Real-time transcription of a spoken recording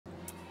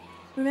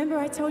Remember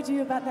I told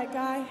you about that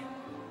guy?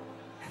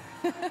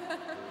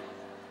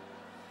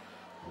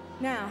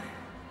 Now,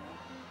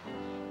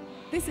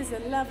 this is a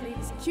lovely,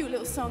 cute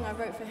little song I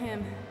wrote for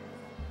him.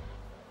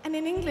 And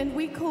in England,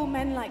 we call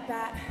men like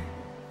that,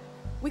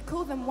 we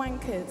call them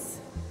wankers.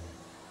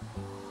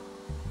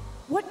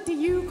 What do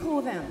you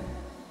call them?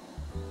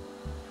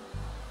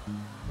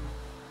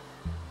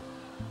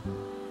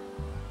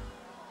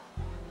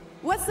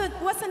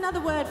 What's another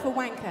word for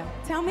wanker?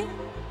 Tell me.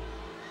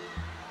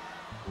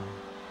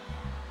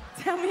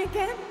 Tell me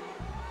again.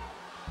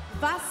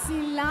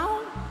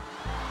 Vacilão.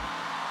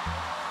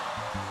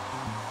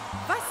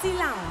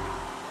 Vacilão.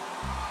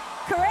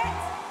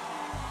 Correct?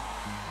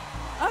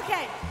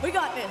 Okay, we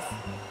got this.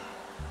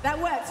 That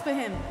works for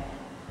him.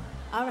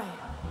 All right.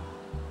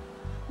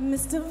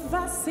 Mr.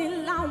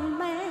 Vacilão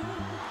man,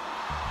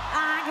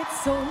 I get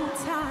so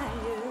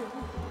tired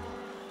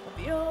of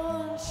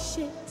your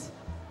shit.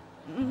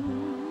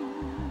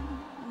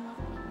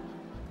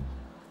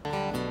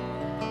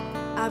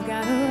 I've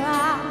got a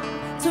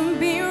right to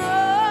be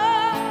wrong,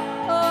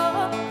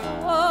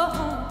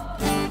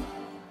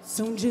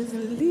 so just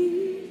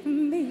leave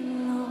me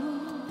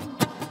alone.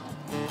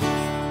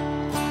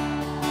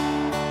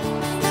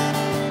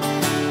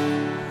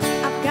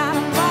 I've got a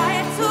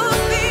right to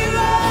be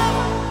wrong.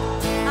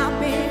 I've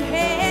been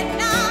here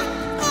now,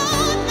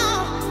 oh no.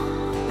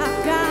 I've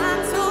got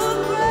to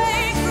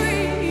break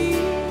free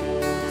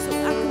so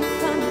I can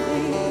find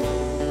me.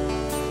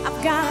 I've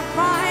got a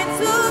right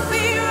to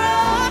be wrong.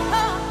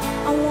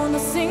 I wanna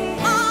sing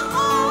my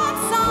own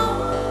song.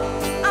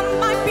 I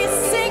might be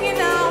singing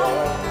out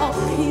of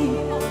key,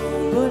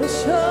 but it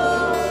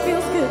sure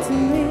feels good to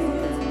me.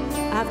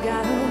 I've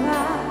got a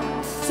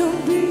right to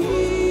be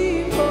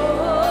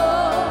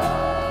wrong,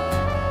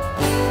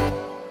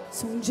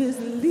 so just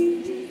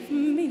leave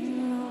me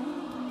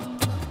alone.